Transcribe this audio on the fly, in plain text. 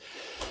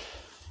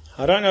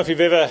I don't know if you've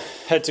ever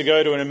had to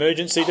go to an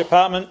emergency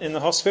department in the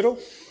hospital.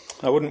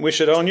 I wouldn't wish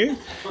it on you.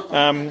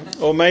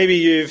 Or maybe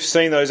you've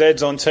seen those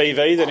ads on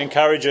TV that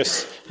encourage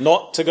us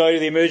not to go to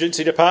the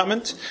emergency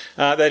department.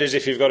 That is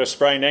if you've got a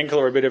sprained ankle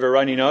or a bit of a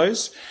runny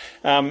nose.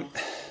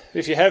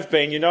 If you have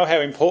been, you know how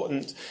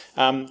important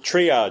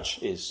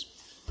triage is.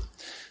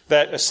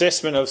 That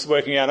assessment of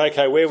working out,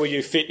 okay, where will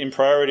you fit in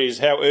priorities?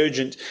 How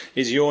urgent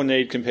is your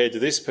need compared to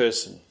this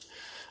person?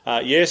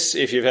 Yes,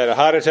 if you've had a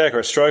heart attack or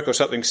a stroke or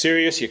something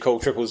serious, you call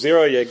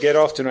 000, you get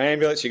off to an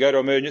ambulance, you go to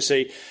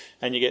emergency,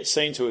 and you get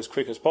seen to as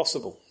quick as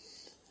possible.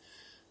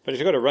 But if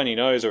you've got a runny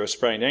nose or a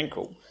sprained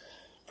ankle,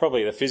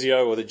 probably the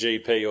physio or the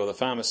GP or the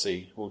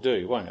pharmacy will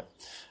do, won't it?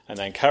 And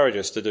they encourage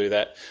us to do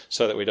that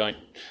so that we don't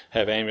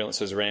have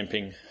ambulances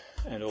ramping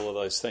and all of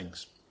those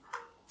things.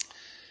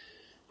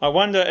 I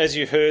wonder, as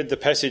you heard the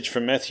passage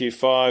from Matthew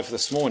 5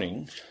 this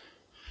morning,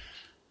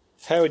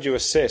 how would you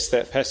assess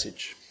that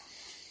passage?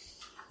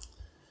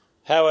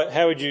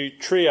 How would you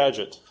triage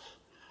it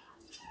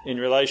in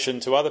relation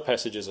to other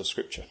passages of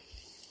Scripture?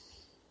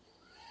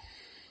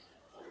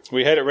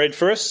 We had it read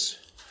for us,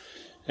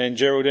 and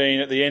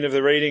Geraldine at the end of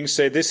the reading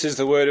said, "This is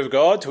the word of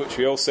God," to which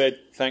we all said,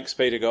 "Thanks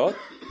be to God."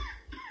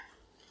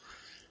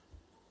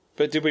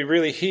 But did we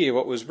really hear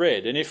what was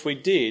read? And if we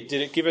did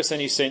it give us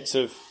any sense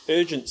of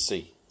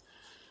urgency?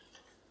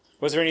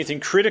 Was there anything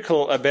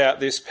critical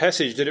about this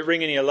passage? Did it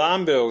ring any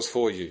alarm bells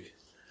for you?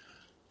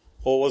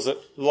 Or was it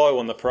low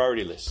on the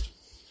priority list?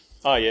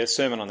 Oh yeah,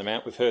 Sermon on the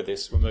Mount, we've heard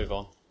this, we'll move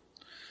on.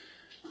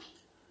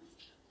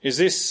 Is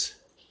this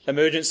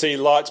emergency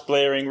lights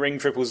blaring, ring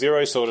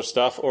 000 sort of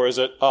stuff, or is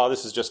it,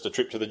 this is just a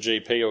trip to the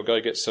GP or go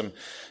get some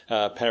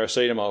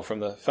paracetamol from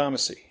the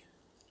pharmacy?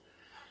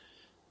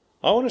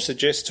 I want to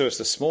suggest to us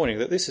this morning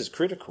that this is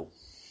critical.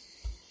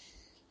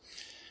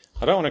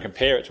 I don't want to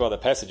compare it to other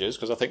passages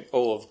because I think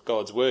all of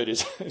God's word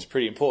is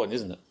pretty important,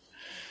 isn't it?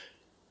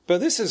 But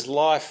this is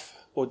life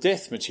or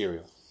death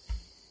material.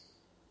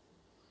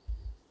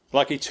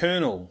 Like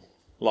eternal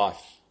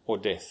life or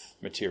death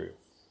material.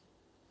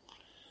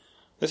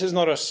 This is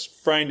not a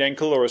sprained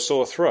ankle or a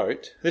sore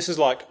throat. This is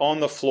like on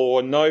the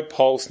floor, no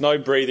pulse, no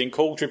breathing,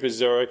 call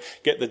 000,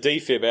 get the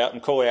defib out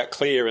and call out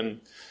clear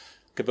and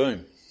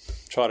kaboom.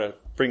 Try to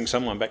bring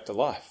someone back to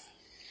life.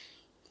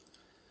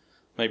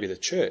 Maybe the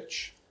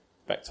church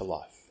back to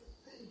life.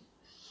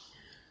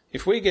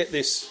 If we get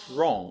this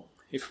wrong,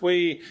 if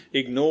we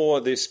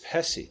ignore this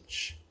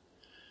passage,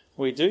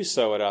 we do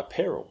so at our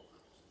peril.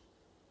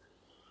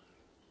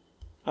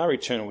 Our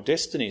eternal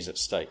destiny is at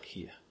stake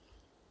here.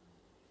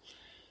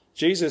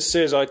 Jesus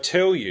says, "I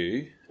tell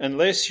you,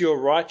 unless your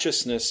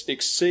righteousness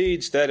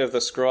exceeds that of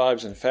the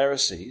Scribes and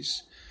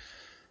Pharisees,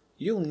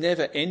 you'll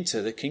never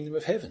enter the kingdom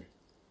of heaven."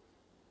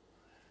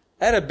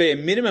 At a bare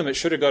minimum, it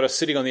should have got us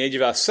sitting on the edge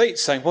of our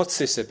seats saying, what's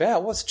this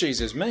about? What's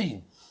Jesus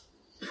mean?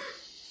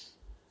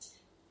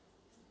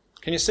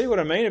 Can you see what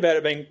I mean about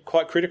it being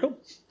quite critical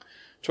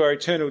to our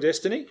eternal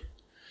destiny?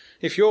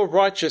 If your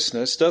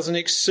righteousness doesn't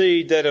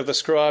exceed that of the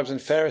Scribes and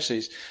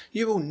Pharisees,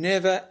 you will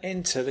never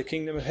enter the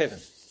kingdom of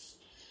heaven.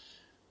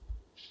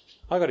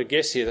 I've got to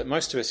guess here that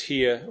most of us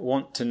here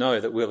want to know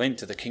that we'll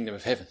enter the kingdom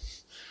of heaven.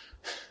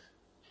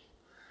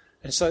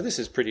 And so this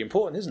is pretty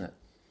important, isn't it?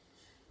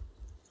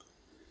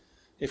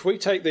 If we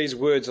take these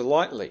words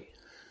lightly,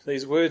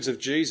 these words of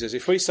Jesus,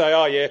 if we say,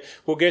 oh yeah,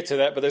 we'll get to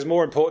that, but there's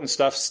more important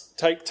stuff,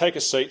 take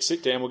a seat,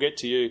 sit down, we'll get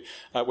to you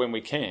when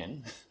we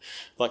can,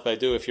 like they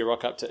do if you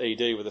rock up to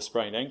ED with a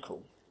sprained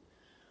ankle,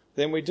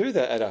 then we do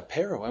that at our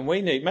peril. And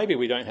maybe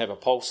we don't have a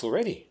pulse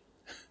already,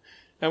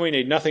 and we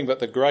need nothing but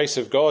the grace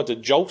of God to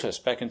jolt us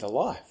back into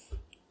life,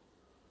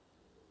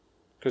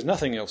 because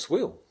nothing else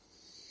will.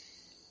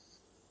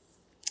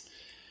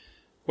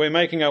 We're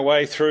making our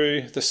way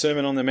through the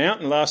Sermon on the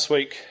Mount, and last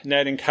week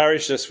Nat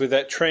encouraged us with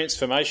that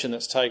transformation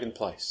that's taken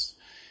place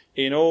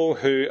in all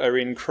who are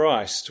in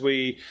Christ.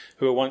 We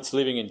who were once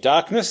living in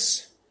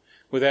darkness,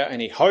 without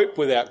any hope,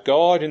 without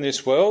God in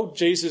this world,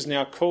 Jesus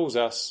now calls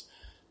us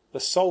the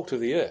salt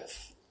of the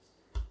earth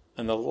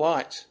and the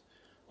light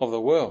of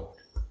the world,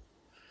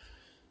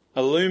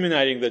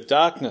 illuminating the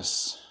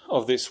darkness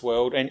of this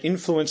world and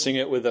influencing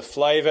it with a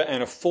flavour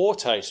and a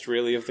foretaste,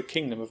 really, of the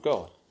kingdom of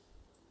God.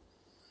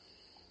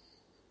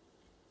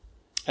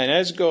 And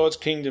as God's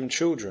kingdom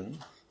children,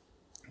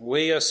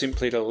 we are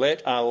simply to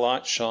let our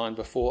light shine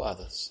before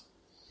others.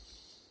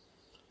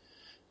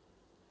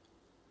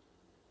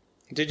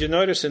 Did you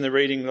notice in the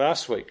reading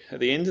last week, at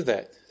the end of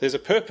that, there's a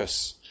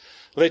purpose.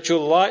 Let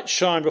your light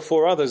shine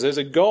before others. There's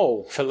a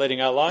goal for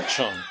letting our light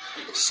shine,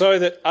 so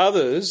that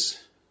others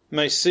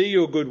may see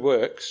your good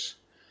works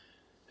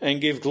and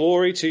give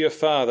glory to your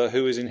Father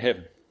who is in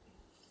heaven.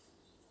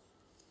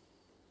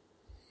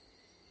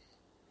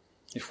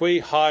 If we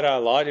hide our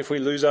light, if we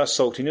lose our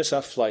saltiness,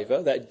 our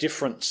flavour, that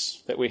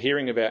difference that we're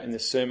hearing about in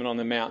this Sermon on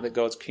the Mount that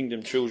God's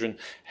kingdom children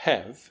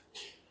have,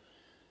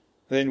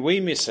 then we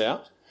miss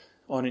out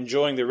on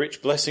enjoying the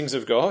rich blessings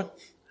of God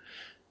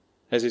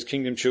as his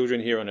kingdom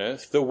children here on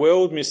earth. The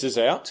world misses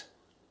out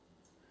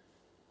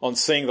on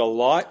seeing the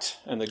light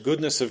and the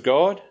goodness of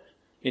God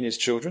in his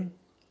children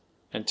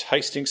and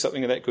tasting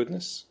something of that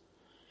goodness.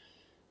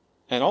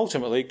 And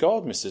ultimately,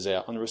 God misses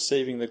out on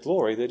receiving the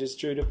glory that is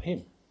due to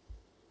him.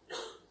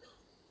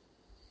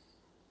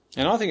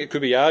 And I think it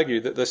could be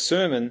argued that the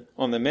Sermon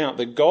on the Mount,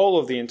 the goal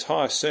of the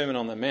entire Sermon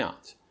on the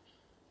Mount,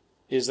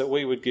 is that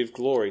we would give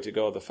glory to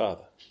God the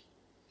Father.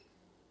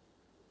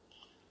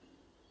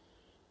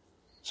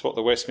 It's what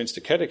the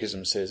Westminster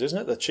Catechism says, isn't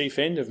it? The chief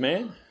end of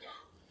man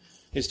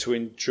is to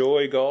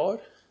enjoy God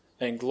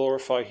and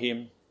glorify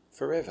him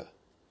forever.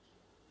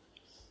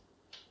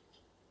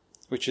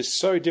 Which is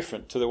so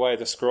different to the way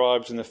the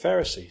Scribes and the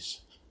Pharisees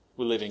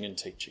were living and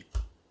teaching.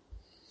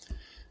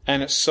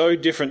 And it's so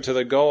different to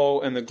the goal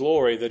and the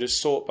glory that is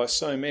sought by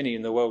so many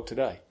in the world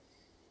today.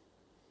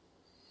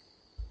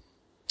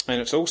 And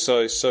it's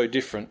also so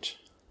different,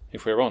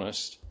 if we're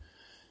honest,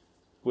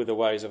 with the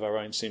ways of our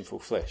own sinful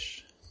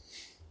flesh.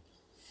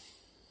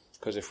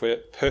 Because if we're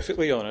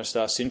perfectly honest,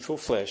 our sinful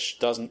flesh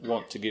doesn't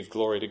want to give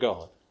glory to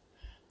God.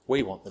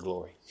 We want the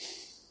glory.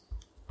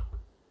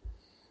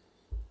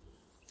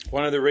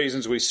 One of the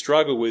reasons we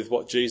struggle with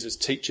what Jesus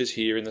teaches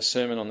here in the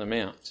Sermon on the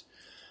Mount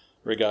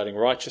regarding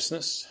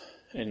righteousness,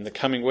 and in the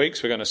coming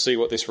weeks we're going to see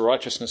what this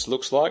righteousness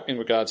looks like in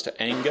regards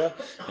to anger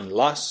and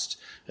lust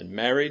and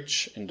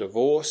marriage and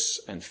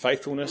divorce and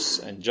faithfulness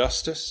and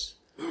justice.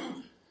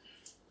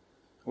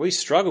 We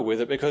struggle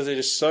with it because it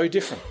is so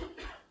different.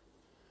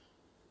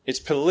 It's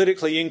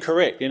politically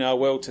incorrect in our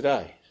world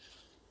today.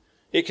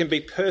 It can be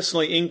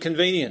personally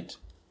inconvenient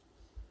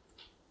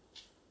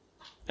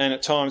and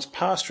at times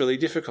pastorally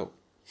difficult.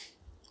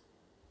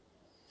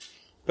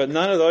 But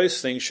none of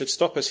those things should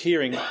stop us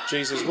hearing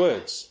Jesus'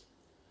 words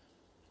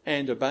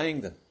and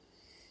obeying them,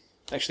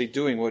 actually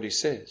doing what he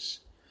says.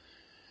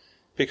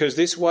 Because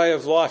this way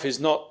of life is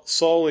not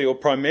solely or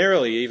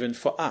primarily even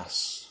for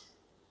us,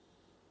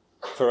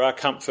 for our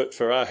comfort,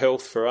 for our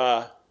health, for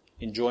our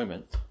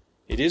enjoyment.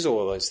 It is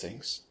all of those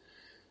things,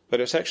 but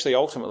it's actually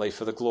ultimately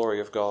for the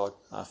glory of God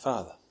our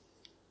Father.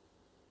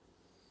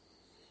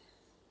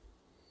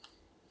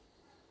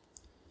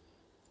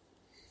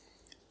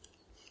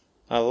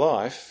 Our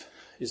life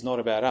is not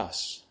about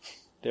us.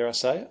 Dare I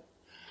say it?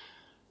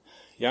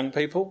 Young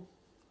people,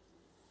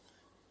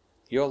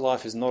 your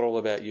life is not all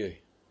about you.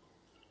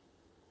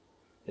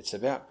 It's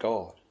about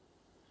God.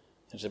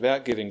 It's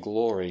about giving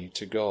glory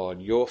to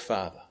God, your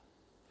Father,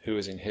 who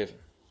is in heaven.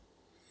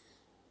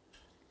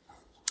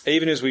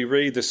 Even as we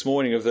read this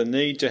morning of the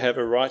need to have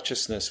a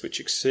righteousness which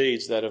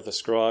exceeds that of the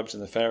Scribes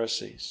and the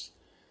Pharisees,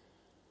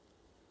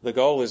 the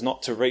goal is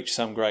not to reach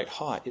some great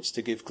height, it's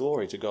to give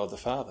glory to God the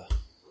Father.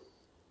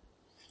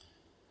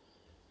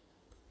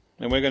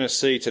 And we're going to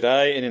see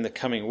today and in the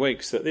coming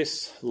weeks that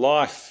this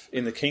life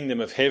in the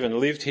kingdom of heaven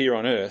lived here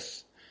on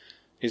earth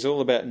is all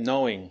about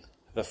knowing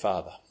the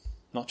Father.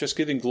 Not just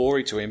giving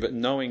glory to him, but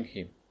knowing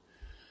him.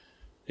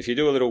 If you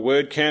do a little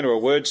word count or a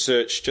word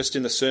search just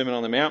in the Sermon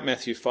on the Mount,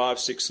 Matthew 5,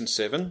 6 and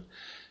 7,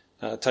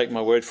 take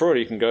my word for it,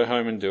 you can go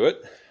home and do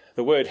it.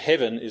 The word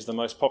heaven is the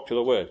most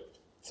popular word.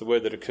 It's the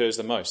word that occurs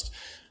the most.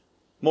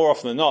 More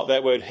often than not,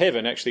 that word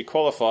heaven actually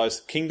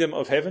qualifies kingdom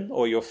of heaven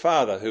or your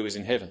Father who is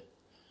in heaven.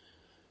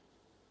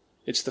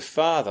 It's the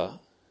Father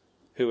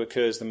who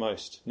occurs the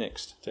most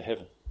next to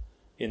heaven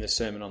in the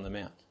Sermon on the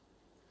Mount.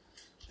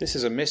 This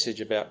is a message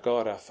about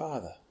God our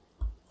Father,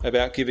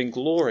 about giving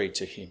glory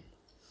to him,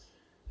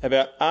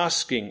 about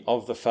asking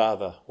of the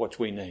Father what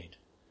we need,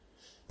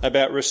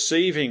 about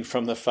receiving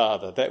from the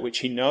Father that which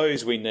he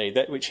knows we need,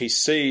 that which he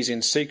sees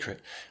in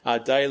secret, our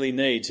daily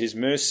needs, his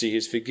mercy,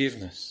 his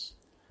forgiveness.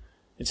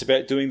 It's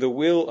about doing the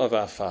will of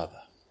our Father.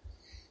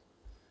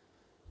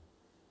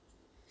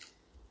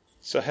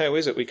 So how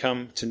is it we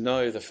come to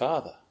know the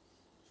Father?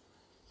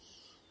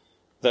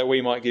 That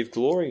we might give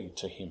glory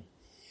to him,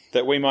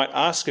 that we might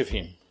ask of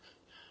him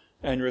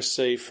and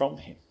receive from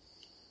him.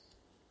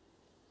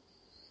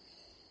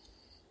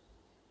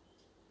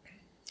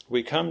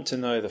 We come to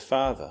know the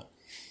Father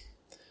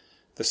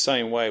the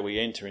same way we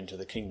enter into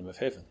the kingdom of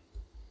heaven,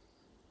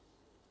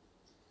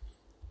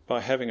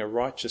 by having a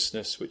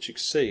righteousness which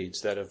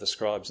exceeds that of the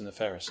Scribes and the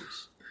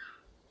Pharisees.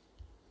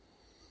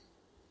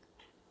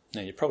 Now,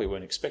 you probably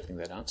weren't expecting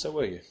that answer,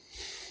 were you?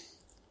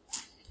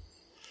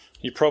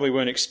 You probably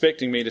weren't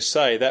expecting me to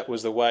say that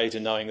was the way to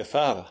knowing the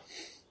Father.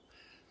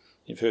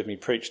 You've heard me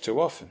preach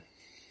too often.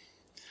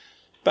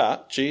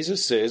 But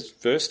Jesus says,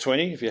 verse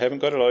 20, if you haven't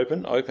got it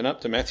open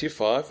up to Matthew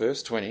 5,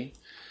 verse 20.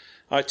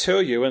 I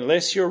tell you,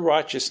 unless your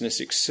righteousness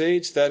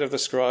exceeds that of the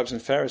Scribes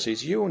and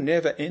Pharisees, you will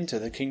never enter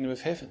the kingdom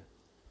of heaven.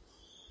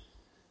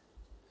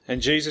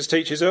 And Jesus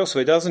teaches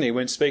elsewhere, doesn't he,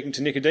 when speaking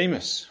to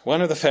Nicodemus,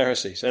 one of the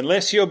Pharisees,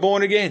 unless you're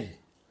born again,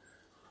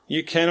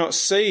 you cannot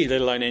see,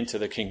 let alone enter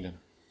the kingdom.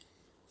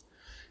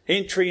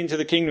 Entry into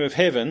the kingdom of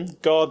heaven,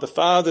 God the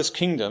Father's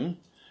kingdom,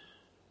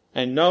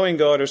 and knowing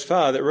God as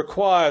Father,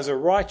 requires a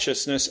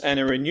righteousness and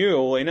a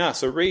renewal in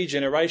us, a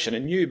regeneration, a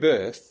new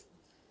birth,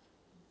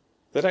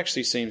 that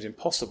actually seems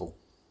impossible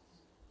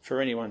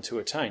for anyone to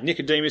attain.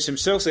 Nicodemus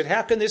himself said,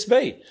 how can this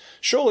be?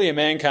 Surely a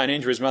man can't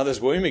enter his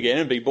mother's womb again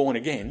and be born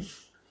again.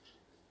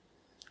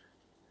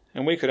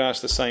 And we could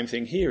ask the same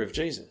thing here of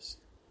Jesus.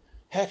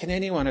 How can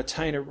anyone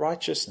attain a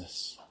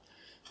righteousness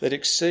that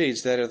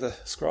exceeds that of the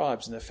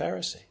Scribes and the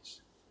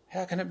Pharisees.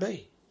 How can it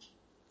be?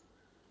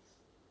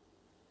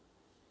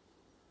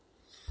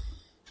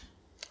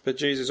 But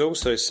Jesus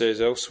also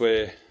says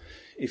elsewhere,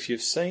 if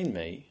you've seen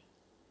me,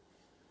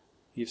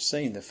 you've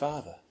seen the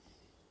Father.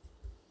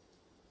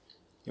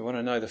 You want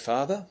to know the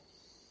Father?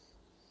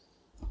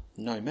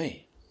 Know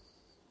me.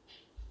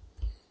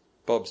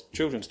 Bob's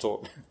children's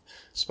talk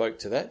spoke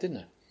to that, didn't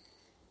it?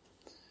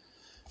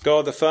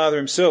 God the Father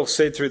himself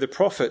said through the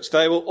prophets,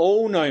 they will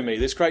all know me,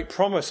 this great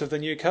promise of the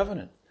new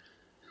covenant.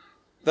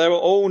 They will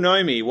all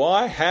know me.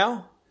 Why?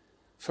 How?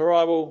 For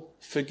I will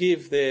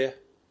forgive their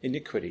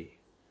iniquity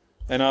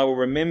and I will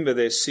remember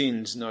their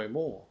sins no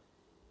more.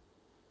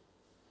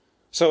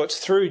 So it's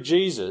through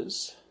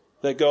Jesus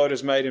that God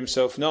has made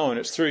himself known.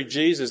 It's through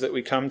Jesus that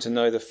we come to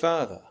know the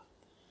Father.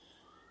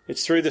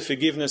 It's through the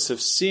forgiveness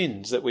of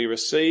sins that we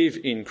receive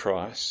in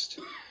Christ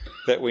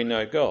that we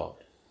know God.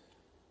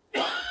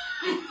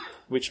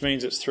 Which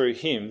means it's through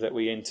him that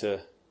we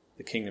enter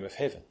the kingdom of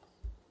heaven.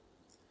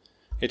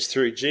 It's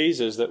through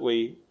Jesus that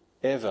we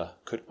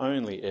could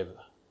only ever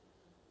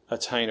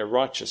attain a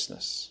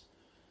righteousness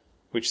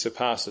which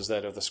surpasses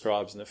that of the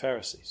Scribes and the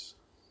Pharisees.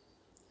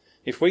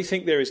 If we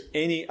think there is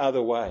any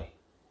other way,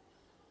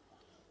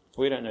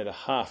 we don't know the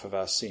half of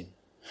our sin.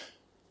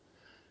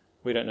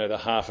 We don't know the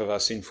half of our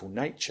sinful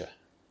nature.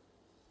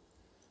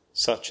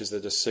 Such is the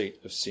deceit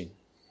of sin.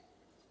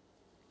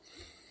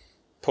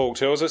 Paul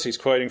tells us, he's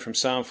quoting from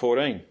Psalm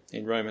 14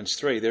 in Romans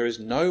 3, there is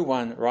no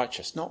one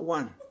righteous, not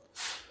one.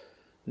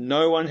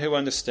 No one who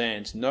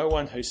understands, no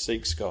one who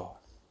seeks God.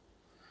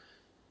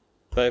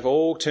 They've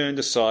all turned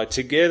aside.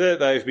 Together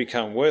they've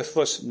become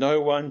worthless. No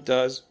one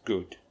does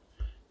good,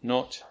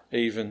 not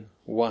even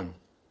one.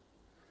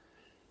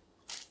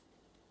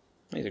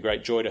 He's a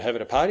great joy to have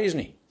at a party, isn't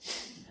he?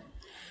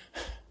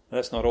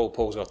 That's not all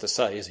Paul's got to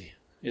say,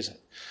 is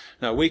it?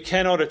 No, we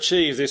cannot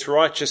achieve this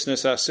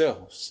righteousness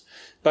ourselves.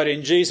 But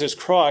in Jesus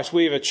Christ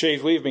we've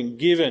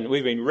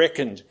been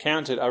reckoned,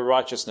 counted a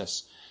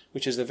righteousness,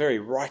 which is the very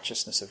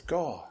righteousness of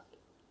God.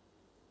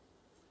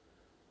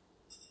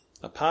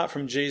 Apart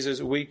from Jesus,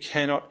 we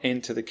cannot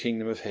enter the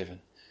kingdom of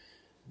heaven.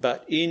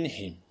 But in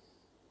him,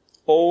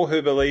 all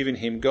who believe in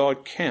him,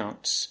 God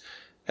counts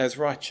as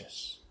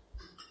righteous.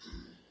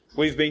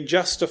 We've been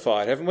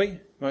justified, haven't we?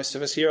 Most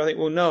of us here, I think,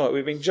 will know it.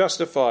 We've been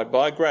justified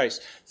by grace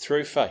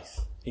through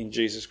faith in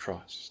Jesus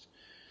Christ.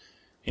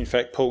 In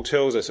fact, Paul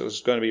tells us, it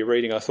was going to be a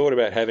reading I thought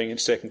about having in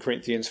 2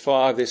 Corinthians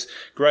 5, this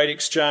great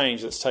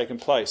exchange that's taken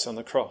place on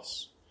the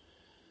cross.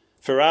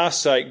 For our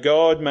sake,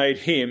 God made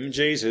him,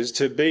 Jesus,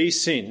 to be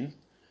sin.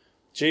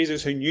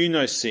 Jesus, who knew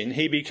no sin,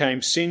 he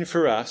became sin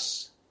for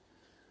us,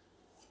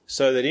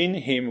 so that in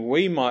him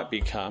we might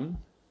become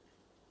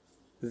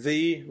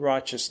the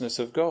righteousness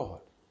of God.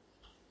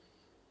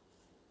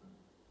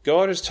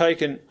 God has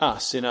taken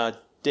us in our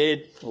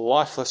dead,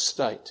 lifeless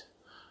state,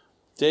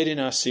 dead in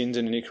our sins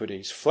and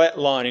iniquities,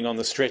 flatlining on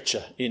the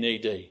stretcher in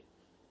ED.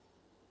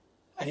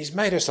 And he's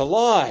made us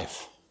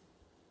alive.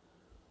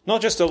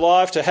 Not just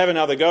alive to have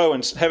another go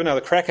and have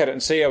another crack at it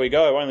and see how we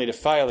go, only to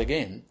fail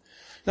again.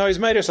 No, he's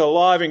made us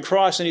alive in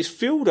Christ and he's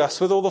filled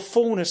us with all the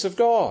fullness of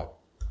God.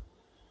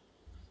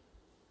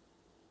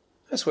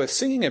 That's worth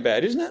singing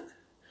about, isn't it?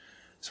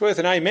 It's worth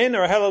an amen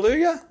or a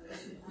hallelujah.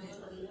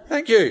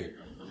 Thank you.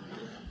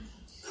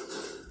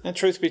 And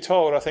truth be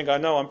told, I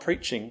know I'm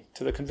preaching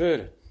to the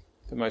converted,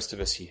 for most of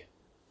us here.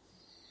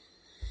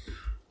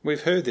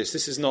 We've heard this.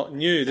 This is not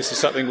new. This is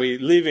something we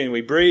live in,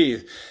 we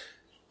breathe.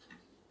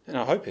 And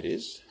I hope it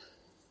is.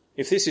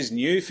 If this is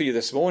new for you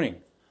this morning,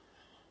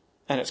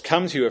 and it's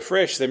come to you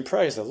afresh, then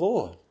praise the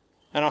Lord.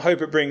 And I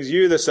hope it brings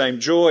you the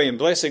same joy and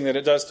blessing that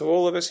it does to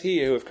all of us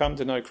here who have come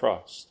to know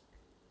Christ.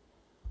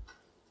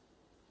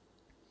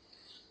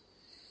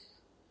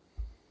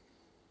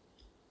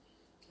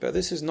 But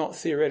this is not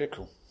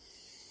theoretical.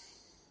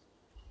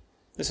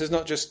 This is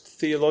not just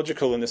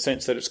theological in the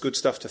sense that it's good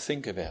stuff to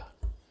think about.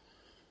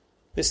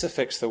 This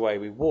affects the way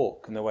we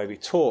walk and the way we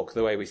talk,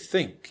 the way we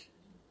think,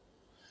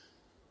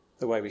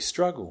 the way we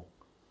struggle.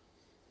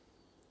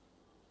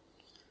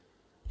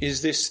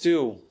 Is this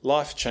still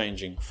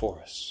life-changing for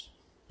us?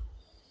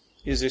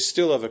 Is this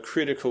still of a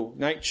critical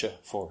nature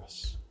for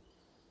us?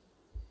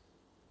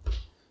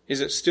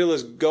 Is it still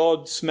as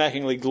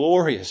God-smackingly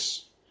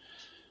glorious?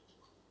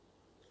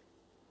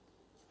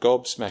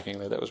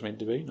 Gobsmackingly, that was meant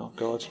to be, not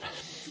God.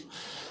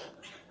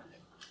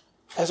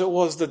 As it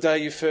was the day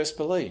you first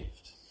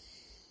believed.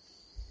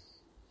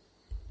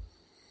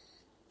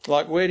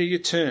 Like, where do you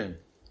turn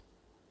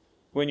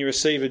when you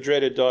receive a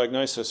dreaded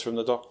diagnosis from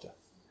the doctor?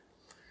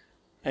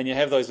 And you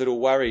have those little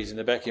worries in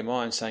the back of your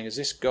mind saying, is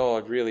this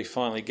God really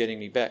finally getting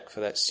me back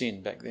for that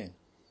sin back then?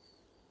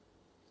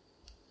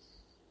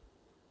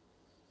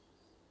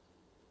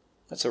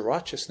 That's a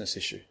righteousness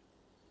issue.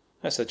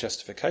 That's a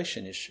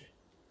justification issue.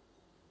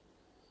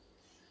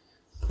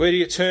 Where do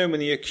you turn when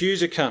the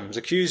accuser comes,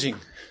 accusing,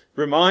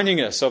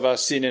 reminding us of our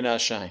sin and our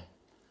shame,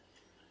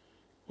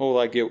 all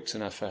our guilt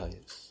and our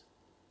failures?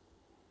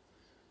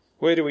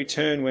 Where do we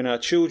turn when our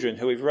children,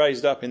 who we've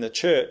raised up in the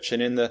church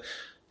and in the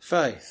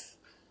faith,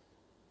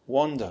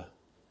 wander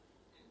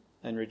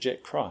and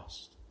reject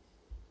Christ.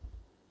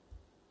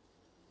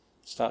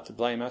 Start to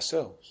blame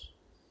ourselves.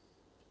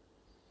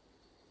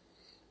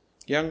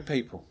 Young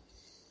people,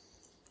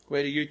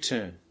 where do you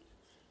turn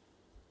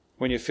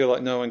when you feel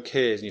like no one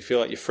cares and you feel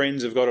like your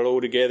friends have got it all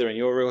together and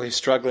you're really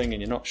struggling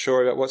and you're not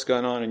sure about what's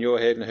going on in your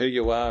head and who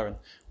you are and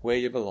where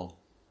you belong?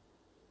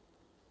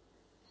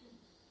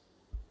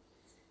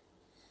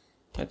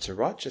 That's a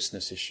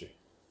righteousness issue.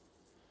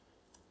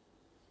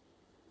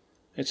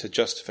 It's a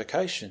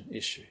justification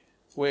issue.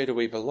 Where do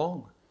we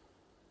belong?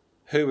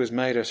 Who has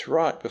made us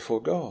right before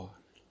God?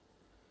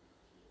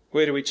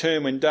 Where do we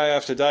turn when day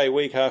after day,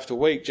 week after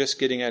week, just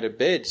getting out of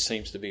bed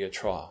seems to be a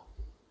trial?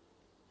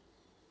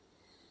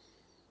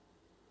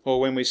 Or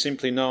when we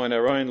simply know in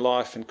our own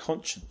life and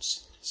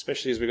conscience,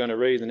 especially as we're going to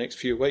read the next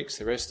few weeks,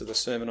 the rest of the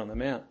Sermon on the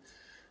Mount,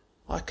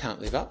 I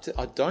don't live up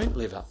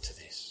to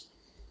this.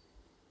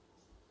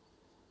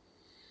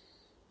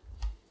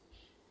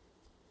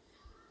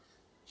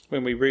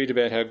 When we read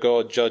about how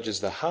God judges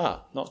the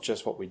heart, not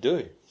just what we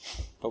do,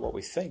 but what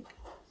we think.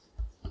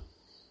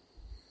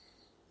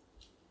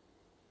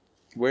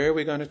 Where are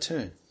we going to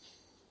turn?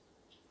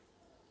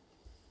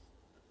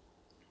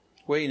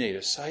 We need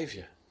a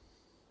saviour.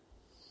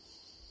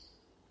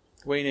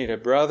 We need a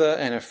brother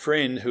and a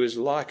friend who is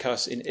like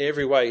us in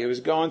every way, who has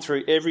gone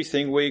through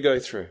everything we go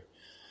through.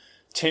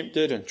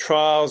 Tempted and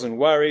trials and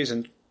worries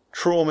and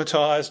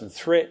traumatised and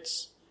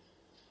threats.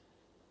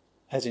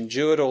 Has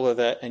endured all of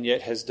that and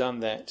yet has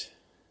done that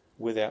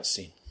without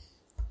sin.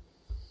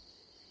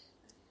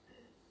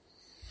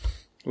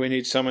 We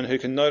need someone who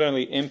can not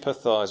only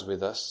empathise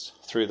with us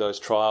through those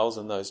trials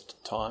and those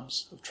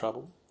times of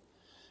trouble,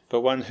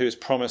 but one who has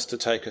promised to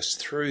take us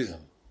through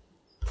them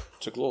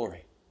to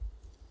glory.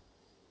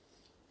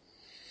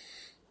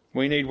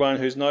 We need one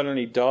who's not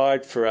only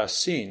died for our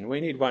sin, we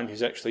need one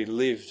who's actually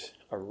lived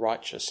a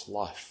righteous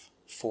life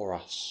for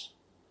us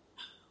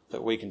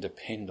that we can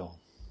depend on.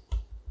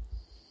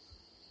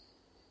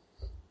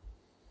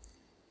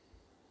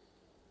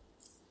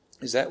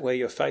 Is that where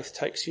your faith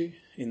takes you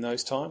in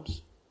those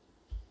times?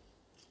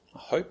 I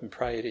hope and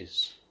pray it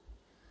is.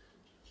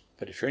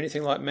 But if you're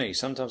anything like me,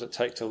 sometimes it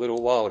takes a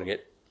little while to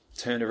get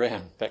turned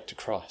around back to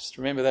Christ.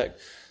 Remember that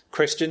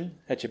question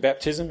at your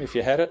baptism, if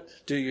you had it?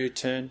 Do you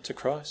turn to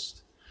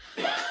Christ?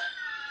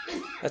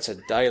 That's a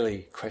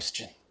daily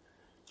question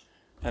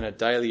and a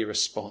daily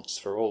response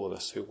for all of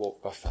us who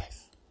walk by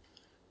faith.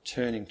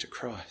 Turning to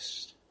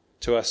Christ,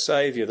 to our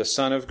Saviour, the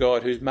Son of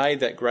God, who's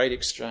made that great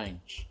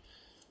exchange.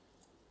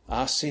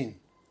 Our sin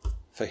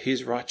for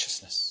his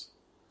righteousness.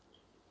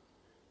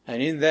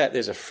 And in that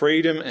there's a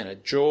freedom and a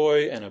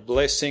joy and a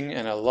blessing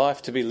and a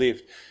life to be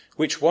lived,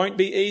 which won't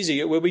be easy.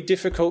 It will be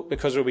difficult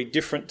because it will be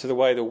different to the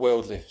way the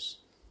world lives.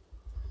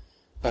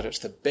 But it's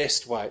the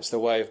best way. It's the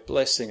way of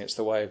blessing. It's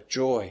the way of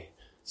joy.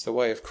 It's the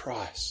way of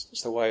Christ.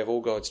 It's the way of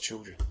all God's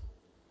children.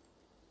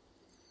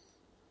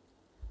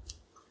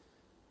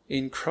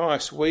 In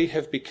Christ, we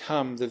have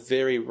become the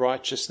very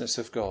righteousness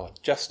of God,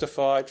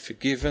 justified,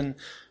 forgiven,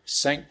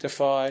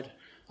 sanctified,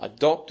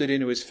 adopted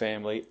into his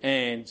family,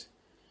 and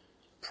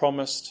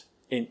promised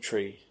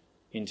entry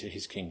into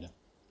his kingdom.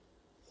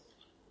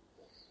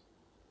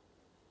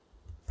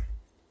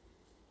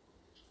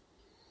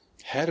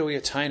 How do we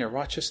attain a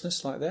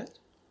righteousness like that?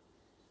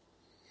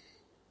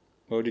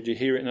 Well, did you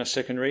hear it in our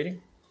second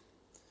reading?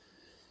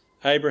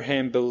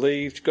 Abraham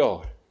believed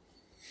God,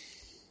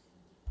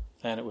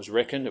 and it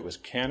was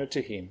counted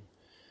to him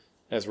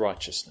as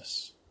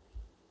righteousness.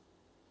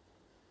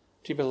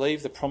 Do you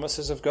believe the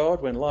promises of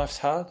God when life's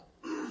hard?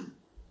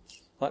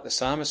 Like the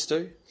psalmists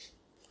do?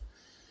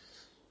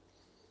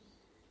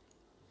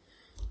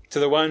 To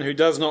the one who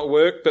does not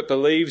work but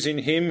believes in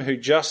him who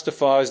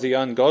justifies the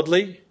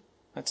ungodly,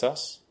 that's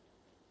us.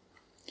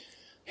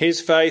 His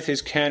faith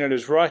is counted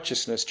as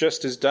righteousness,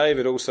 just as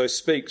David also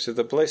speaks of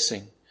the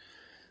blessing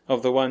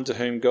of the one to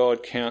whom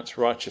God counts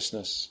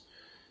righteousness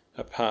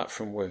apart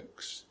from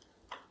works.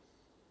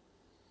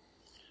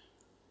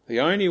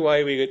 The only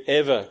way we could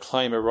ever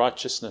claim a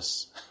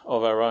righteousness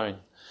of our own,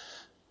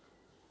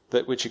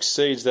 that which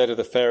exceeds that of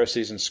the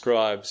Pharisees and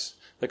Scribes,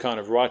 the kind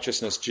of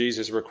righteousness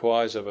Jesus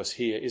requires of us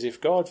here, is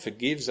if God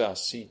forgives our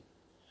sin,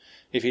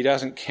 if he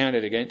doesn't count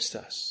it against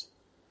us.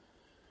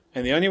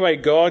 And the only way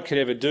God could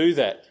ever do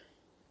that,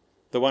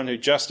 the one who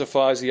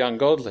justifies the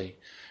ungodly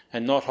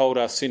and not hold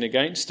our sin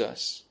against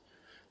us,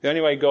 the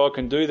only way God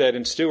can do that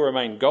and still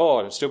remain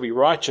God and still be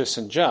righteous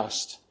and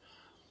just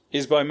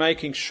is by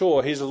making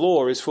sure his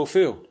law is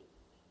fulfilled.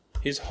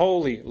 His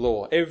holy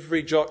law,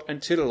 every jot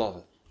and tittle of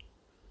it.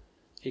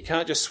 He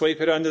can't just sweep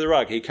it under the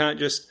rug. He can't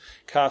just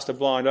cast a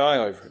blind eye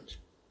over it.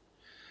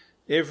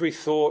 Every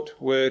thought,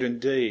 word and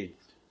deed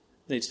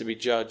needs to be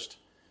judged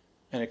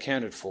and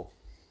accounted for.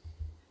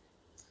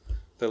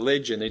 The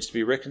ledger needs to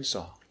be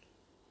reconciled.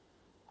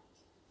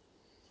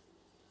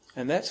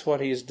 And that's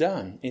what he has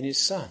done in his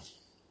Son.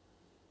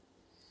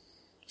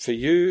 For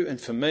you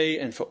and for me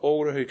and for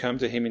all who come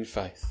to him in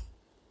faith.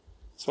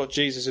 That's what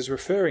Jesus is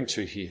referring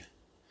to here.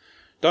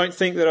 Don't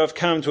think that I've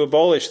come to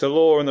abolish the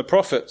law and the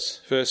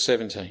prophets, verse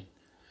 17.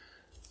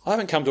 I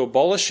haven't come to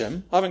abolish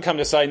them. I haven't come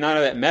to say none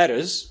of that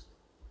matters.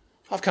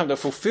 I've come to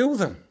fulfil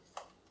them.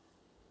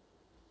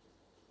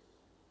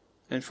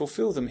 And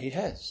fulfil them he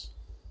has.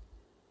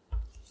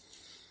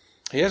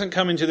 He hasn't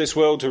come into this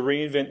world to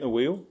reinvent the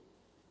wheel.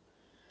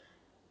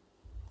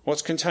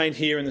 What's contained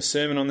here in the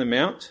Sermon on the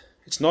Mount,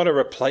 it's not a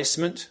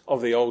replacement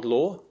of the old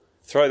law.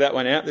 Throw that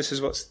one out. This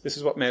is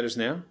what matters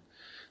now.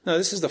 No,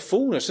 this is the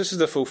fullness. This is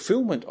the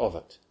fulfilment of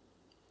it.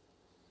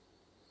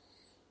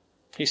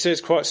 He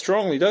says quite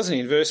strongly, doesn't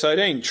he, in verse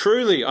 18,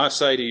 "Truly I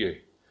say to you,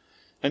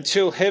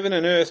 until heaven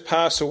and earth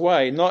pass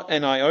away, not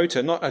an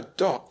iota, not a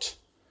dot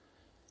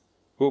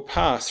will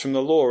pass from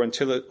the law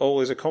until it all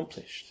is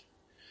accomplished."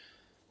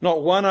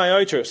 Not one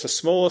iota. It's the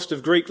smallest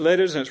of Greek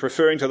letters, and it's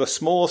referring to the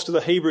smallest of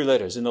the Hebrew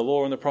letters in the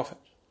law and the prophet.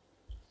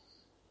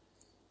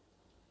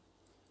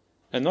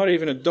 And not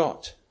even a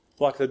dot,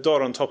 like the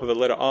dot on top of the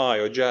letter I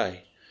or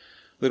J,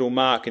 little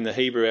mark in the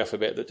Hebrew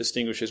alphabet that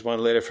distinguishes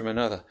one letter from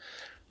another.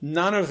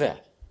 None of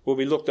that will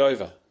be looked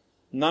over.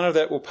 None of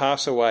that will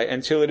pass away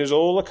until it is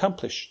all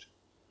accomplished.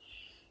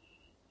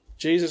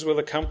 Jesus will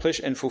accomplish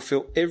and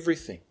fulfill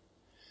everything.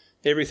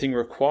 Everything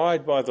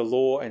required by the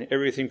law and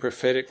everything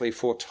prophetically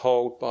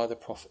foretold by the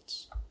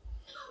prophets.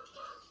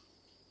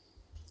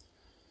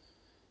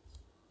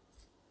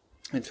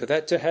 And for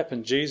that to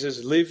happen,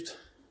 Jesus lived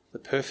the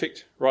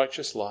perfect,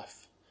 righteous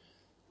life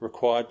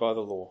required by the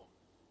law.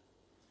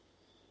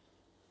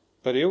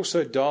 But he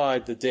also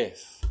died the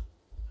death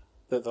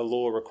that the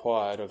law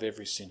required of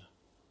every sinner.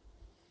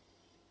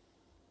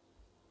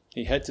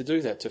 He had to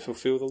do that to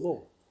fulfill the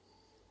law.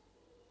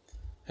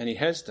 And he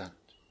has done it.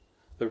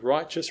 The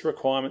righteous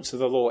requirements of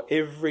the law,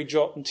 every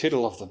jot and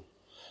tittle of them,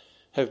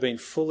 have been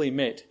fully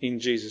met in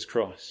Jesus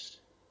Christ.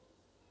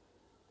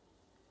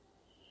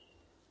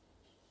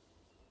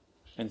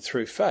 And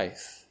through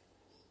faith,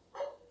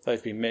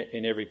 they've been met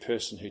in every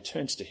person who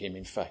turns to him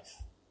in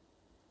faith.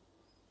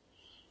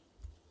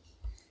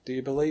 Do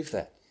you believe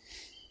that?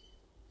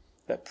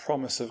 That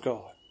promise of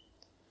God?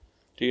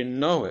 Do you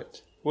know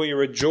it? Will you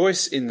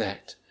rejoice in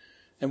that?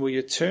 And will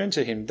you turn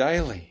to him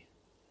daily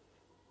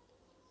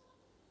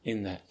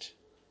in that?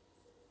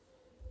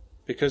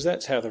 Because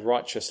that's how the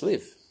righteous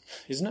live,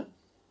 isn't it?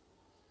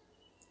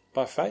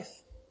 By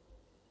faith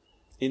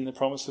in the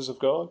promises of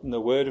God, in the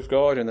Word of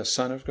God, in the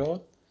Son of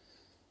God.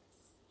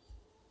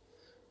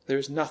 There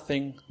is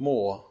nothing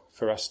more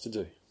for us to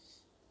do.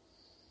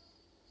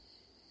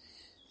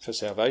 For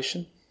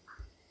salvation,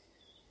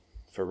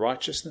 for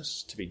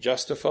righteousness, to be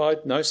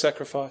justified, no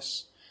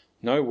sacrifice,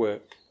 no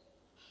work.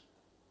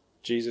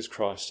 Jesus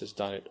Christ has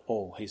done it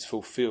all. He's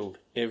fulfilled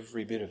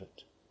every bit of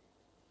it.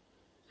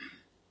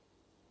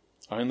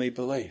 Only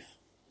believe.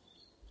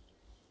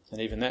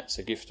 And even that's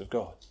a gift of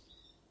God.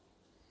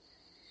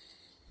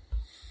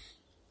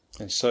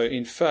 And so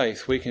in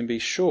faith we can be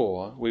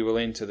sure we will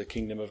enter the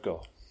kingdom of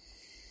God.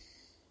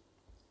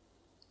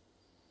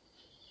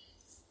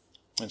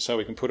 And so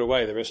we can put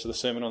away the rest of the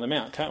Sermon on the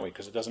Mount, can't we?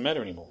 Because it doesn't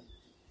matter anymore.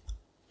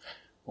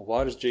 Well,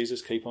 why does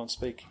Jesus keep on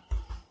speaking?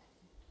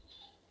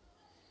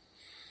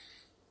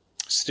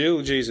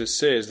 Still, Jesus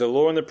says, the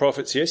law and the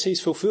prophets, yes,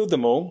 he's fulfilled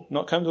them all,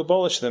 not come to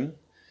abolish them,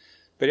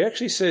 but he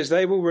actually says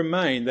they will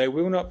remain, they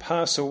will not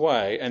pass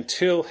away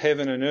until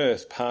heaven and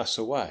earth pass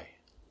away.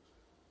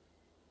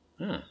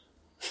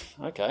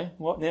 Okay,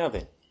 what now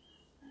then?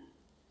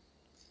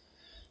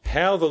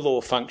 How the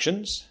law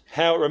functions,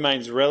 how it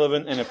remains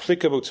relevant and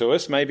applicable to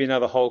us, maybe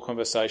another whole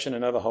conversation,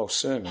 another whole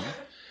sermon.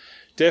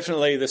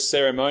 Definitely the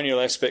ceremonial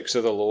aspects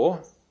of the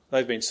law,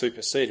 they've been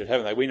superseded,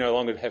 haven't they? We no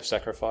longer have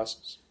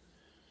sacrifices,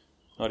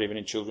 not even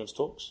in children's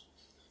talks.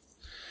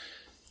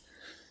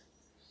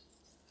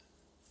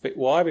 But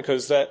why?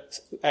 Because that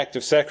act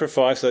of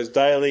sacrifice, those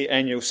daily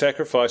annual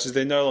sacrifices,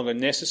 they're no longer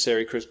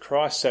necessary because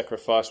Christ's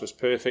sacrifice was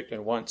perfect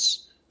and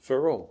once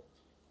for all.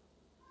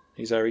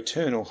 He's our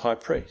eternal high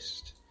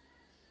priest.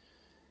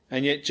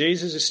 And yet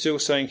Jesus is still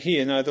saying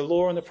here, no, the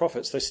law and the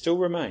prophets, they still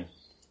remain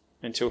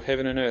until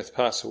heaven and earth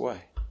pass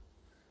away.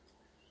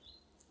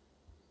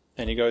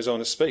 And he goes on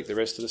to speak the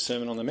rest of the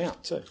Sermon on the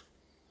Mount too.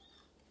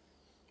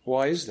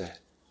 Why is that?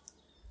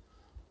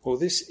 Well,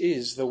 this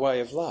is the way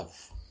of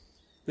love.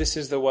 This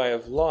is the way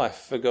of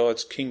life for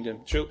God's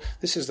kingdom.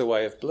 This is the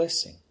way of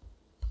blessing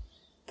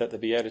that the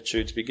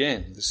Beatitudes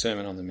began, the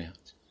Sermon on the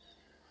Mount.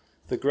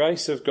 The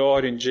grace of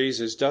God in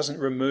Jesus doesn't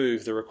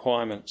remove the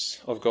requirements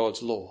of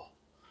God's law.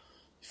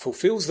 He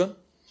fulfills them.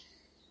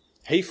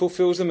 He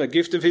fulfills them, a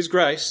gift of his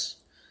grace.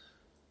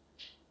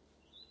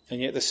 And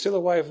yet there's still a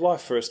way of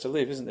life for us to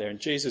live, isn't there? And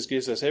Jesus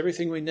gives us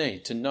everything we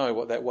need to know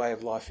what that way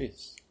of life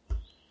is.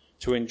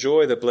 To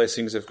enjoy the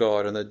blessings of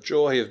God and the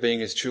joy of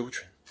being his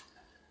children.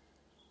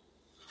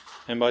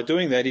 And by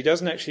doing that, he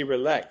doesn't actually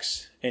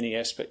relax any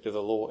aspect of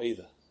the law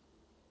either.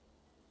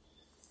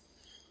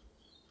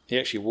 He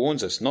actually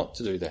warns us not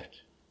to do that.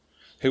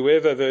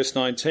 Whoever, verse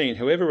 19,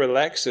 whoever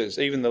relaxes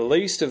even the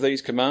least of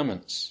these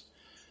commandments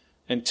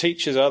and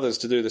teaches others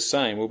to do the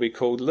same will be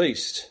called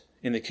least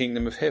in the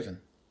kingdom of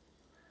heaven.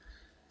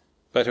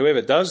 But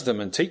whoever does them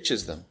and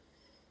teaches them,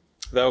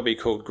 they'll be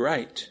called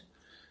great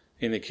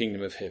in the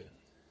kingdom of heaven.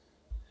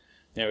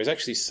 Now, he's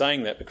actually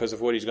saying that because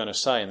of what he's going to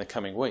say in the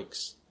coming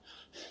weeks.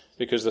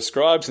 Because the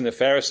scribes and the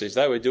Pharisees,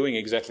 they were doing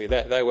exactly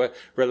that. They were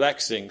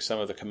relaxing some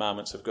of the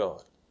commandments of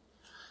God.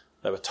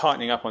 They were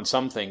tightening up on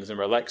some things and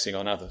relaxing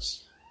on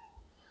others.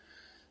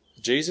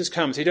 Jesus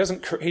comes. He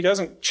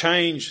doesn't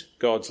change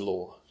God's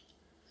law.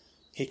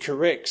 He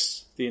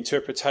corrects the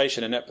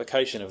interpretation and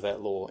application of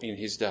that law in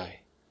his day.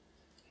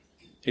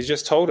 He's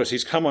just told us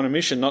he's come on a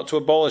mission not to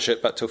abolish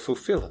it, but to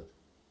fulfil it.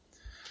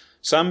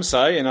 Some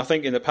say, and I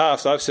think in the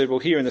past I've said, well,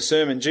 here in the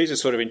sermon,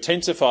 Jesus sort of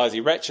intensifies,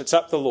 he ratchets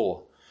up the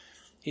law.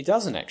 He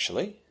doesn't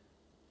actually.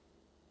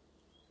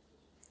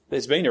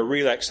 There's been a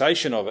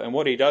relaxation of it, and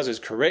what he does is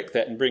correct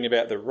that and bring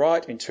about the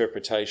right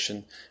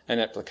interpretation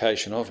and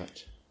application of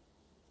it.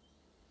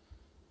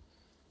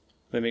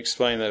 Let me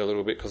explain that a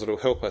little bit because it'll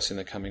help us in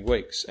the coming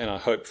weeks, and I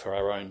hope for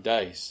our own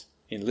days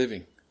in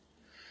living.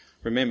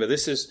 Remember,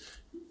 this is,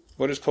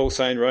 what does Paul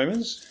say in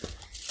Romans?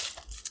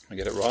 I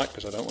get it right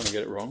because I don't want to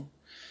get it wrong.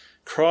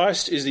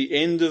 Christ is the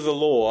end of the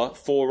law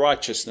for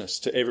righteousness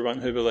to everyone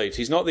who believes.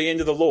 He's not the end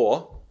of the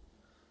law.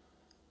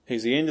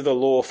 He's the end of the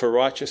law for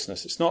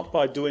righteousness. It's not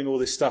by doing all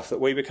this stuff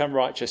that we become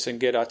righteous and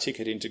get our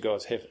ticket into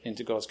God's heaven,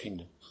 into God's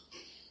kingdom.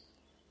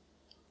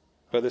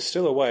 But there's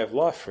still a way of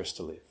life for us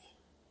to live.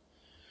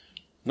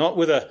 Not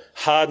with a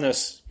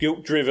hardness,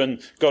 guilt-driven,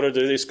 got to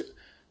do this,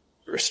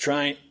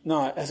 restraint.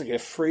 No, as a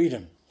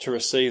freedom to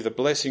receive the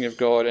blessing of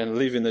God and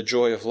live in the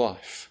joy of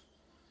life.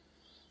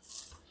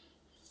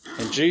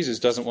 And Jesus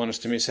doesn't want us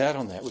to miss out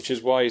on that, which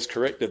is why he's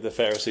corrected the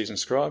Pharisees and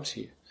Scribes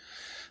here.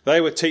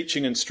 They were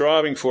teaching and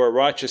striving for a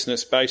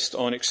righteousness based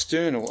on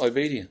external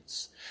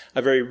obedience,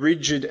 a very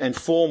rigid and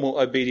formal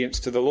obedience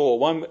to the law,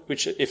 one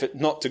which, if it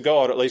not to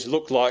God, at least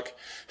looked like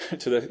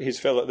to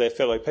their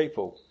fellow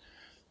people,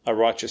 a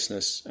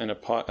righteousness and a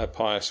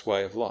pious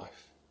way of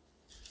life.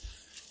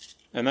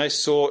 And they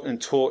sought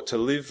and taught to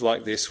live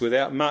like this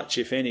without much,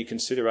 if any,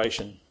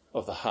 consideration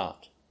of the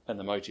heart and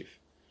the motive.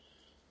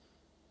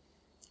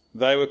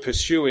 They were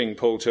pursuing,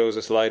 Paul tells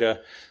us later,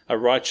 a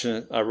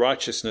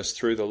righteousness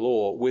through the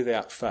law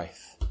without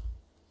faith.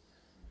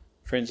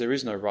 Friends, there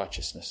is no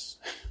righteousness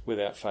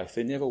without faith.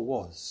 There never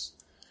was.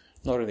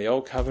 Not in the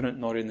Old Covenant,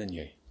 not in the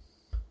New.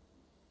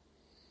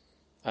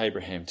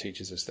 Abraham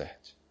teaches us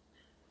that.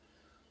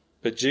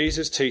 But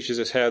Jesus teaches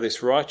us how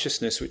this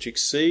righteousness, which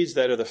exceeds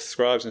that of the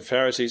scribes and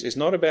Pharisees, is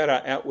not about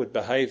our outward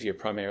behaviour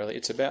primarily.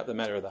 It's about the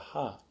matter of the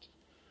heart.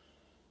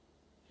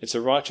 It's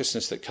a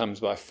righteousness that comes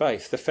by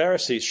faith. The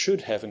Pharisees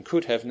should have and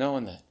could have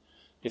known that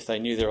if they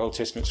knew their Old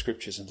Testament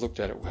scriptures and looked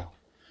at it well.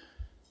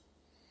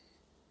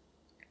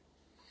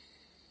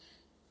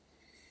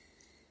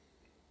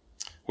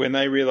 When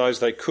they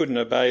realised they couldn't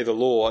obey the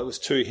law, it was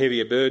too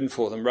heavy a burden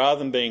for them. Rather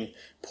than being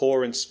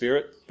poor in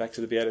spirit, back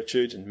to the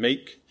Beatitudes, and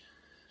meek,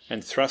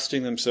 and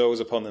thrusting themselves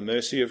upon the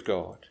mercy of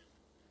God,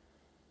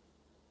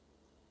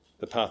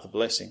 the path of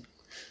blessing,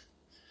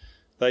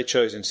 they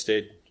chose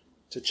instead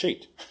to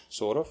cheat,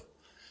 sort of.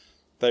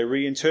 They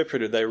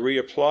reinterpreted, they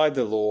reapplied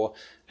the law,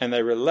 and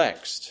they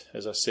relaxed,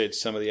 as I said,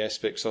 some of the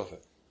aspects of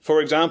it. For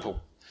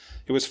example,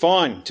 it was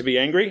fine to be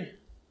angry.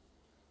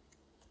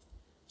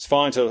 It's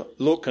fine to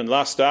look and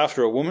lust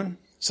after a woman,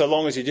 so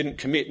long as you didn't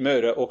commit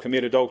murder or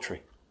commit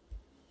adultery.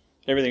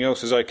 Everything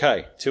else is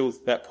okay. Till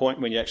that point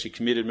when you actually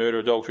committed murder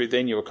or adultery,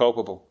 then you were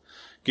culpable,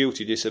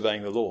 guilty,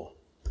 disobeying the law.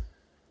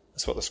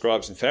 That's what the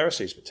scribes and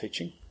Pharisees were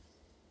teaching.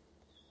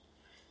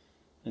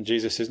 And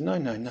Jesus says, no.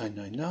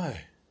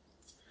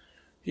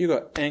 You've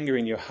got anger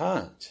in your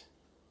heart,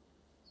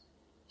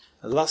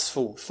 a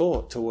lustful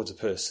thought towards a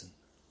person.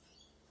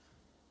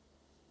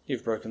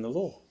 You've broken the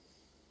law.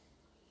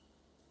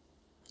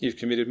 You've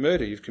committed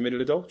murder. You've committed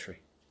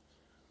adultery.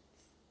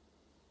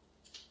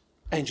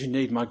 And you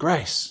need my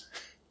grace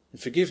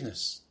and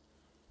forgiveness.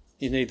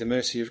 You need the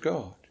mercy of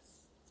God.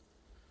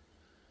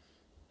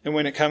 And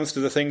when it comes to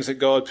the things that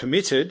God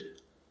permitted,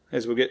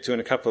 as we'll get to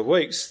in a couple of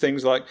weeks,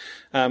 things like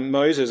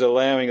Moses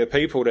allowing the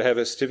people to have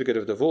a certificate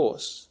of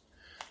divorce,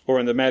 or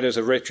in the matters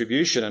of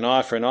retribution, an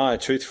eye for an eye, a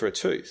tooth for a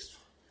tooth.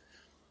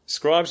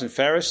 Scribes and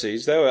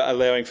Pharisees, they were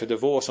allowing for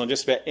divorce on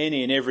just about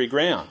any and every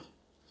ground.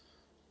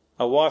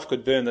 A wife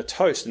could burn the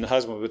toast and the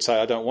husband would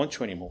say, I don't want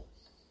you anymore.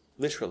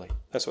 Literally.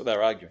 That's what they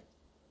were arguing.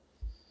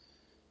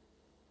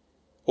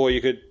 Or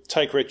you could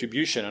take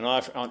retribution, an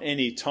eye on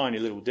any tiny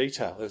little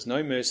detail. There's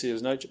no mercy,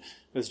 it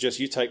was just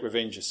you take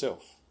revenge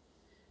yourself.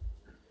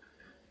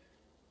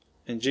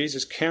 And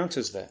Jesus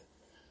counters that,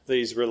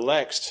 these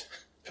relaxed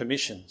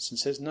permissions, and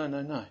says,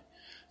 no.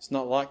 It's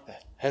not like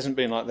that. It hasn't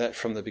been like that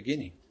from the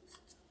beginning.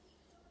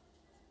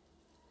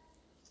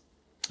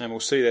 And we'll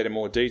see that in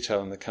more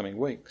detail in the coming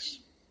weeks.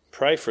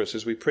 Pray for us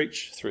as we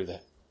preach through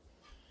that,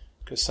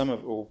 because some of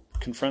it will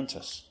confront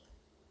us.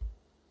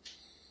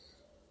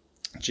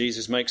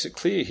 Jesus makes it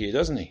clear here,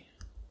 doesn't he?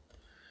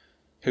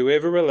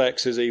 Whoever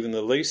relaxes even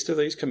the least of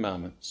these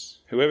commandments,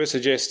 whoever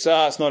suggests,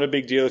 it's not a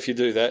big deal if you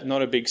do that,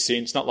 not a big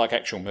sin, it's not like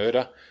actual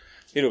murder,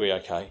 it'll be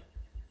okay.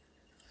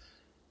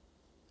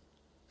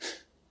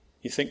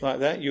 You think like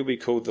that, you'll be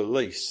called the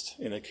least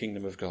in the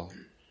kingdom of God.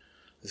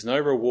 There's no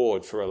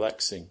reward for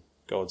relaxing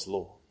God's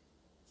law.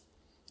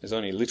 There's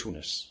only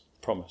littleness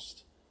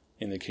promised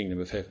in the kingdom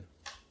of heaven.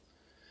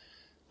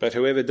 But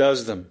whoever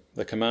does them,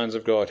 the commands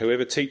of God,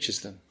 whoever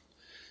teaches them,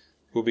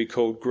 will be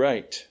called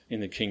great in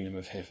the kingdom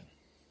of heaven.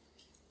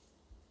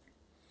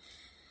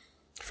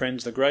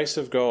 Friends, the grace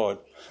of God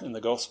in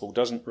the gospel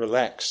doesn't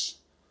relax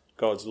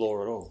God's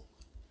law at all.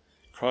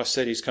 Christ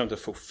said he's come to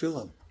fulfil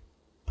them.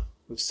 It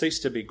would cease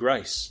to be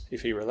grace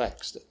if he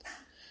relaxed it.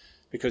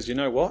 Because you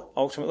know what,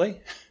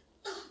 ultimately?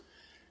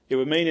 It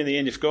would mean in the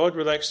end, if God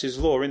relaxed his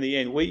law, in the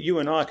end, you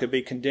and I could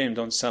be condemned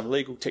on some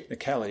legal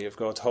technicality of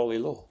God's holy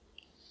law.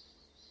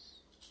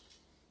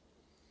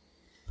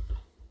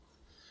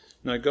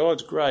 No,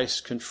 God's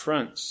grace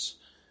confronts,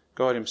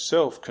 God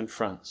himself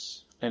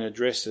confronts and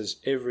addresses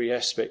every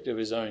aspect of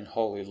his own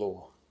holy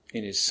law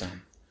in his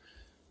Son,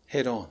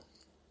 head on,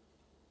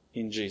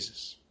 in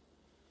Jesus.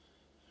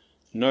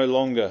 No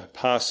longer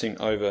passing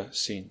over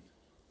sin.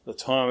 The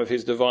time of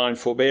his divine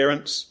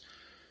forbearance,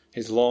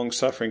 his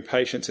long-suffering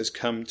patience has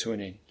come to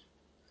an end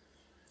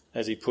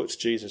as he puts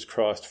Jesus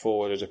Christ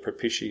forward as a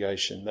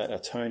propitiation, that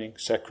atoning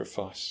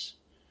sacrifice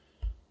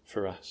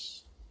for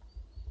us.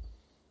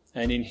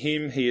 And in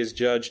him he has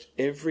judged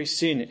every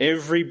sin,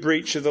 every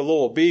breach of the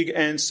law, big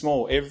and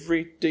small,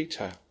 every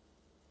detail.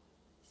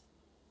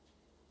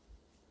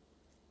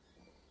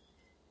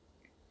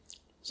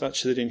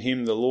 Such that in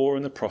him the law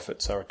and the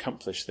prophets are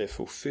accomplished, they're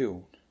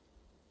fulfilled,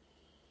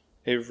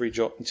 every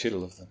jot and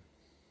tittle of them.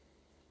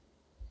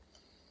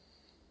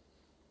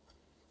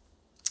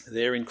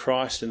 There in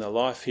Christ, in the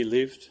life he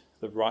lived,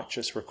 the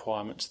righteous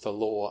requirements of the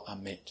law are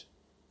met.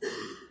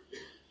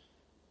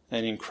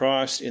 And in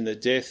Christ, in the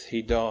death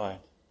he died,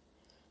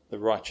 the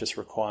righteous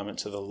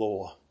requirements of the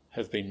law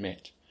have been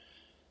met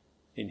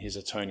in his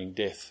atoning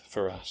death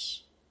for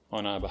us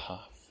on our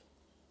behalf.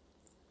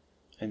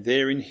 And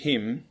there in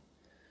him,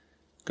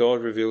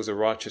 God reveals a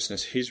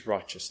righteousness, his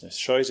righteousness,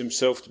 shows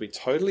himself to be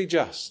totally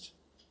just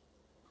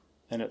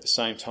and at the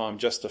same time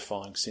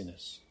justifying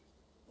sinners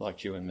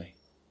like you and me.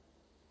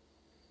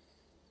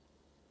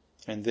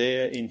 And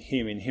there in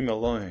him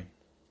alone,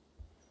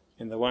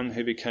 in the one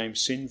who became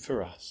sin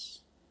for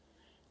us,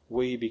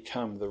 we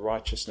become the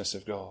righteousness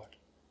of God,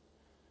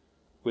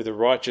 with a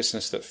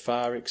righteousness that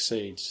far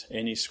exceeds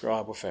any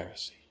scribe or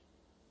Pharisee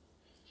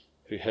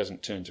who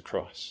hasn't turned to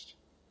Christ,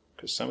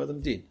 because some of them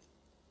did.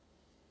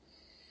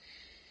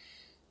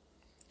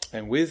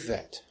 And with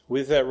that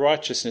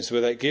righteousness,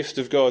 with that gift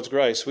of God's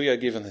grace, we are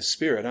given the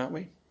Spirit, aren't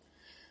we?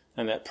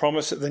 And that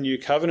promise of the new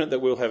covenant that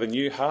we'll have a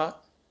new heart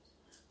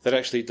that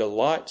actually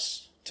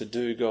delights to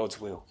do God's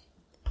will.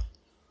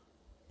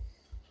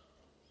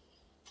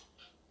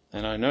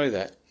 And I know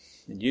that,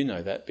 and you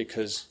know that,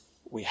 because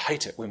we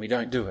hate it when we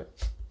don't do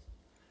it.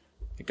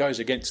 It goes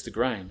against the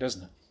grain,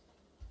 doesn't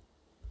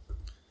it?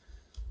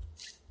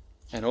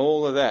 And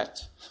all of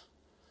that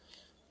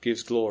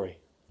gives glory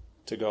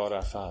to God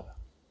our Father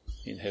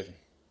in heaven.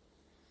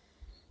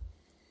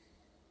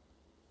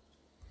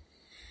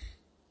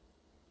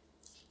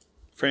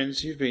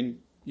 Friends,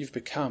 you've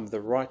become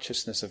the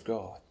righteousness of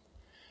God.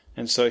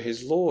 And so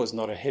his law is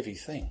not a heavy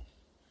thing.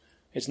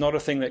 It's not a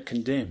thing that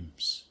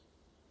condemns.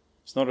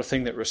 It's not a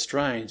thing that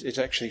restrains. It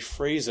actually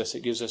frees us.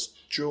 It gives us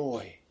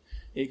joy.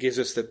 It gives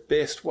us the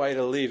best way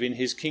to live in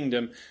his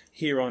kingdom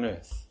here on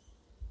earth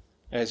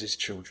as his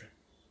children.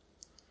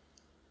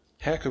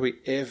 How could we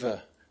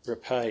ever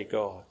repay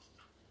God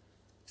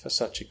for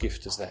such a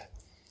gift as that?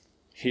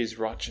 His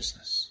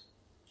righteousness.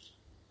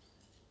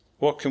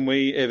 What can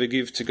we ever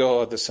give to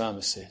God, the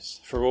psalmist says,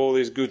 for all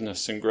his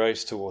goodness and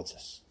grace towards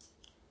us?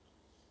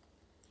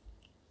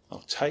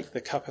 I'll take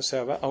the cup of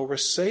salvation. I'll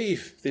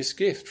receive this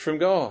gift from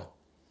God,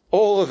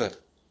 all of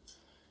it.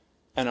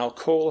 And I'll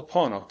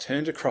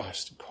turn to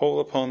Christ and call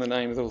upon the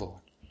name of the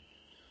Lord.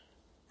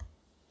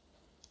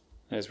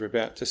 As we're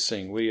about to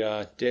sing, we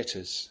are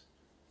debtors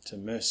to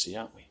mercy,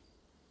 aren't we?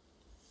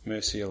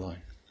 Mercy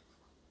alone.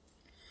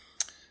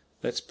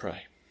 Let's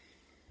pray.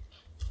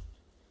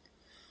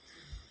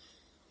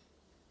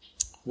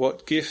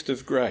 What gift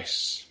of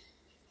grace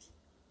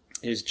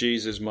is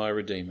Jesus my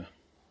Redeemer?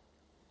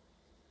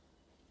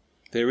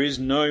 There is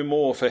no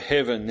more for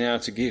heaven now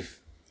to give.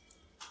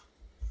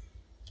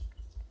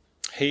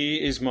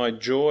 He is my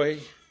joy,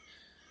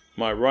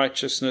 my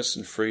righteousness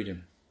and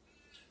freedom,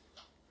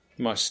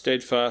 my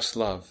steadfast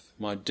love,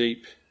 my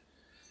deep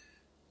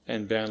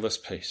and boundless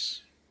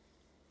peace.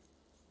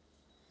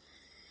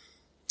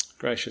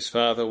 Gracious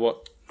Father,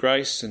 what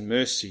grace and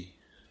mercy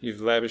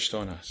you've lavished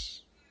on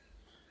us,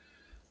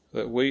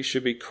 that we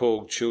should be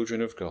called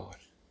children of God,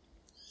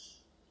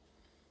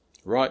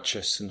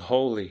 righteous and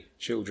holy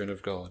children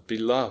of God,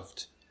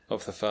 beloved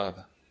of the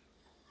Father.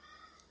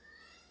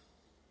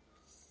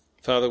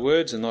 Father,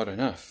 words are not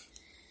enough.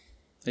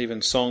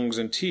 Even songs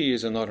and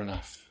tears are not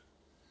enough.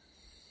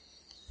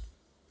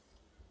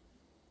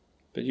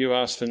 But you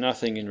ask for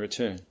nothing in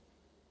return.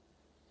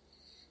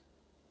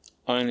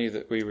 Only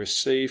that we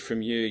receive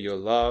from you your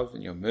love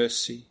and your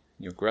mercy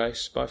and your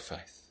grace by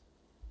faith.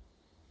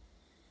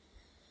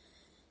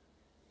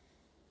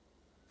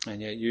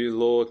 And yet you,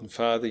 Lord and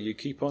Father, you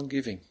keep on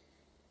giving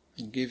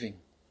and giving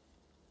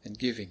and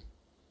giving.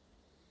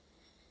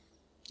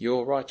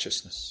 your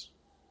righteousness,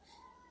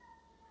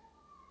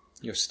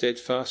 your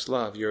steadfast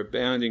love, your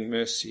abounding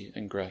mercy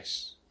and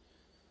grace.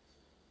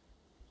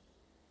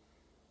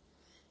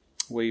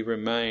 We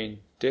remain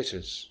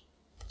debtors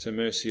to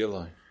mercy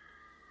alone.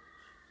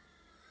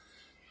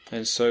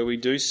 And so we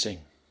do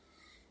sing,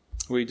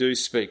 we do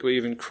speak, we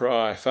even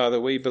cry,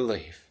 Father, we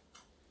believe.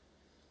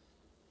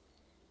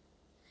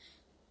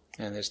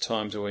 And there's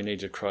times where we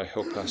need to cry,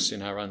 help us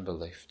in our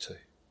unbelief too.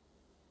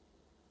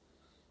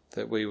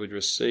 That we would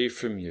receive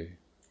from you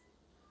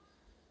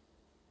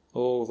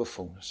all the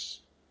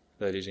fullness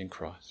that is in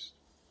Christ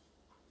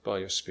by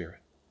your Spirit.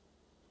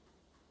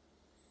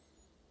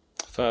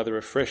 Father,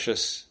 refresh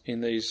us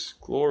in these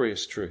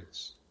glorious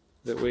truths,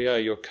 that we are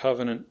your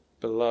covenant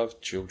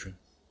beloved children,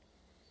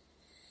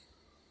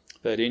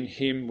 that in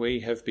him we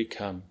have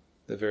become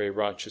the very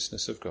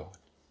righteousness of God,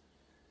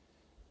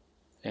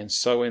 and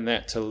so in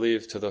that to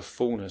live to the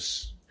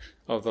fullness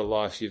of the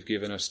life you've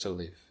given us to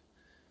live,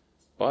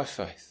 by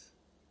faith.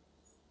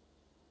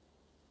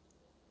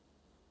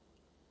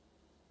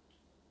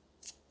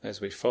 As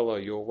we follow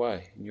your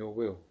way and your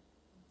will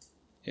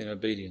in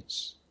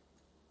obedience,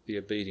 the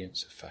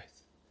obedience of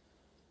faith.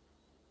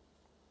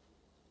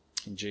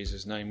 In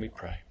Jesus' name we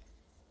pray.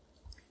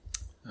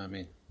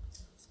 Amen.